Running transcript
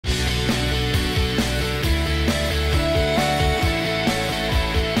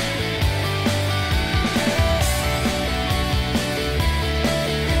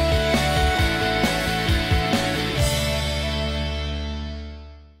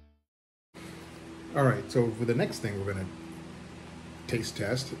All right, so for the next thing we're gonna taste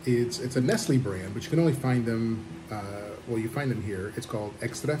test, it's a Nestle brand, but you can only find them. Well, you find them here. It's called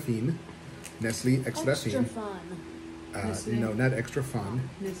Extrafín, Nestle Extra Extrafín. fun. Nestle. No, not extra fun.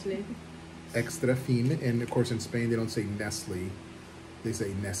 Nestle. Extrafín, and of course in Spain they don't say Nestle, they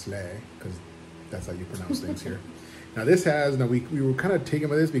say Nestlé because that's how you pronounce things here. Now this has we were kind of taken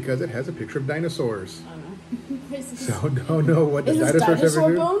by this because it has a picture of dinosaurs. I don't know. So don't know what the Is this dinosaurs dinosaur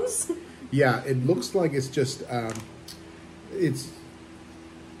ever do. bones? Yeah, it looks like it's just it's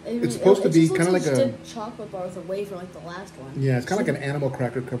I mean, it's supposed to be just kind of looks like a chocolate bar with a wafer like the last one. yeah, it's kind of like an animal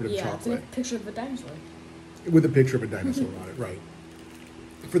cracker covered in Yeah, it's chocolate like a picture of a dinosaur. with a picture of a dinosaur on it, right?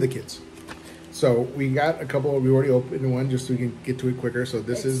 For the kids. So we got a couple. We already opened one just so we can get to it quicker. So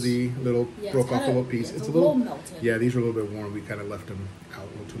this is the little broke off little piece. Yeah, it's a a little melted. Yeah, these are a little bit warm. We kind of left them out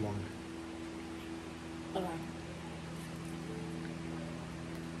a little too long. Okay.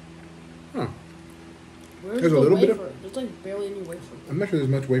 Huh. Where's There's a the little bit wafer? of- There's like barely any wafer. I'm not sure there's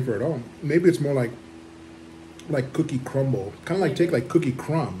much wafer at all. Maybe it's more like cookie crumble. Kind of like take like cookie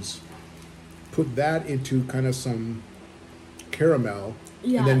crumbs, put that into kind of some caramel,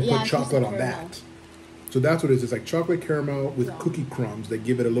 Yeah, and then yeah, put it's chocolate just on caramel. that. So that's what it is. It's like chocolate caramel with Yeah. cookie crumbs that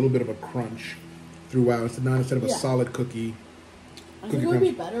give it a little bit of a crunch throughout. It's not instead of a Yeah. solid cookie. I Cookie think it would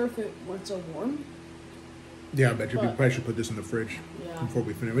be crumbs. better if it weren't so warm. Yeah, I bet you we But- probably should put this in the fridge Yeah. before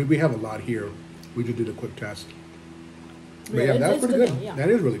we finish. I mean, we have a lot here. We just did a quick test. But Yeah, yeah, that's it's pretty good good. though, yeah. That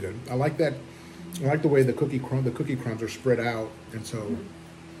is really good. I like that. I like the way the cookie crumbs are spread out, and so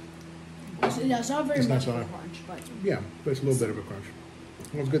Yeah, it's not very It's not much of a solid. crunch, but yeah, but it's a little bit of a crunch.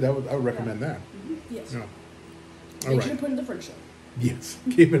 Well, it's good. I would recommend that. yes. Yeah. Make All sure right. to put it in the fridge though. Yes,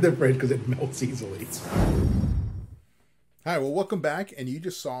 keep it in the fridge because it melts easily. Hi, well, welcome back, and you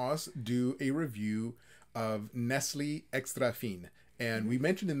just saw us do a review of Nestle Extrafín. And we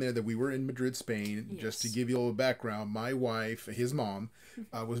mentioned in there that we were in Madrid, Spain. Just to Yes. give you a little background, my wife, his mom,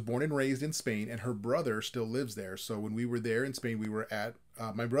 was born and raised in Spain, and her brother still lives there. So when we were there in Spain, we were at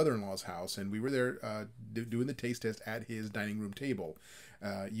my brother-in-law's house, and we were there doing the taste test at his dining room table.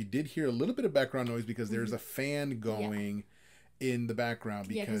 You did hear a little bit of background noise because there's a fan going in the background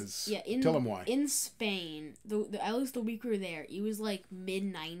because tell them why. In Spain, at least the week we were there, it was like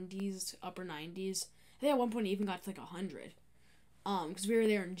mid-90s, upper 90s. I think at one point it even got to like 100. Because we were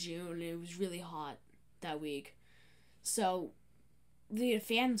there in June and it was really hot that week. So the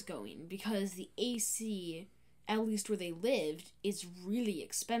fans going because the AC, at least where they lived, is really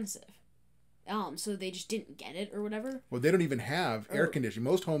expensive. So they just didn't get it or whatever. Well, they don't even have air conditioning.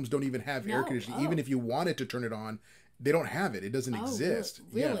 Most homes don't even have air No. conditioning. Oh. Even if you wanted to turn it on, they don't have it. It doesn't exist.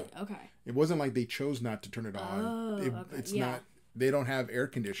 Really? Yeah. Okay. It wasn't like they chose not to turn it on. Oh, okay. It's Yeah. not. They don't have air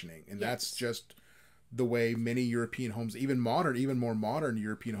conditioning, and that's Yes. just the way many European homes, even more modern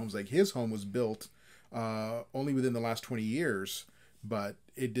European homes, like his home was built only within the last 20 years, but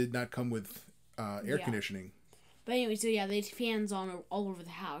it did not come with air conditioning. But anyway, so yeah, they had fans on all over the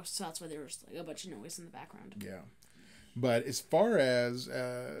house, so that's why there was like a bunch of noise in the background. Yeah. But as far as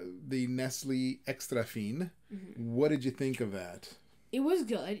the Nestle Extrafín, what did you think of that? It was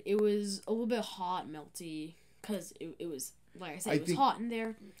good. It was a little bit hot, melty, because it was, like I said, it was hot in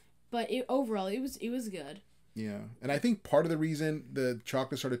there. But overall, it was good. Yeah. And I think part of the reason the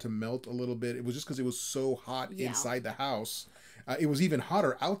chocolate started to melt a little bit, it was just because it was so hot inside the house. It was even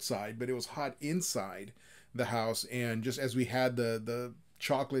hotter outside, but it was hot inside the house. And just as we had the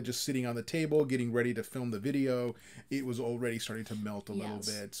chocolate just sitting on the table, getting ready to film the video, it was already starting to melt a little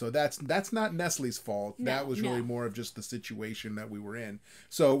bit. So that's not Nestle's fault. No, that was really more of just the situation that we were in.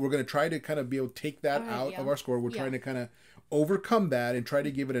 So we're going to try to kind of be able to take that out of our score. We're trying to kind of overcome that and try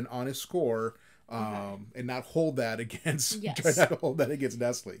to give it an honest score, and not hold that against try not to hold that against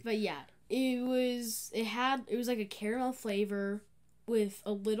Nestle. But yeah, it was like a caramel flavor with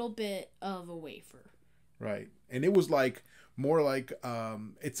a little bit of a wafer. Right. And it was like more like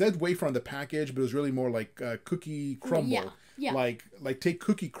it said wafer on the package, but it was really more like cookie crumble. Yeah. Like take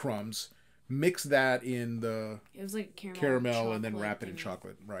cookie crumbs, mix that in the It was like caramel and then wrap it in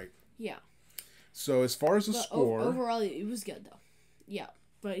chocolate. Right. Yeah. So as far as the score, overall, it was good though. Yeah.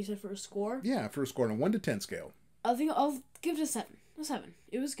 But you said for a score? Yeah, for a score on a 1 to 10 scale. I think I'll give it a 7. A 7.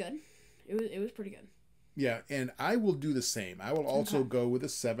 It was good. It was pretty good. Yeah, and I will do the same. I will also go with a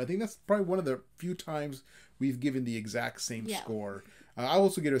 7. I think that's probably one of the few times we've given the exact same score. I'll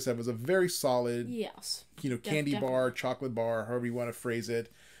also give it a 7. It was a very solid, candy bar, chocolate bar, however you want to phrase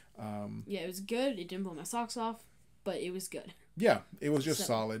it. Yeah, it was good. It didn't blow my socks off, but it was good. Yeah, it was just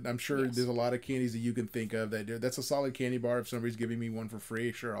solid. I'm sure there's a lot of candies that you can think of that's a solid candy bar. If somebody's giving me one for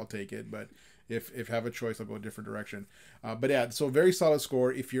free, sure, I'll take it. But If have a choice, I'll go a different direction. But yeah, so very solid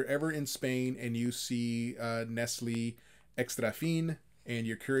score. If you're ever in Spain and you see Nestle Extrafín and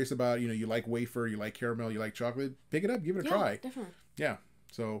you're curious about, you like wafer, you like caramel, you like chocolate, pick it up, give it a try. Definitely. Yeah.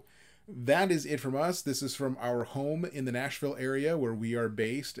 So that is it from us. This is from our home in the Nashville area where we are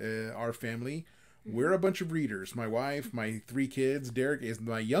based, our family. We're a bunch of readers. My wife, my 3 kids. Derek is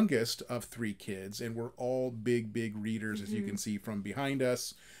my youngest of 3 kids, and we're all big readers, as you can see from behind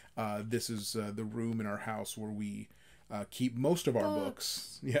us. This is the room in our house where we keep most of our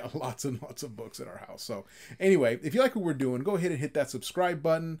books. Yeah, lots and lots of books at our house. So anyway, if you like what we're doing, go ahead and hit that subscribe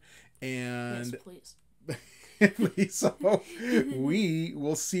button. And yes, please. please. So we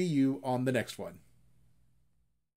will see you on the next one.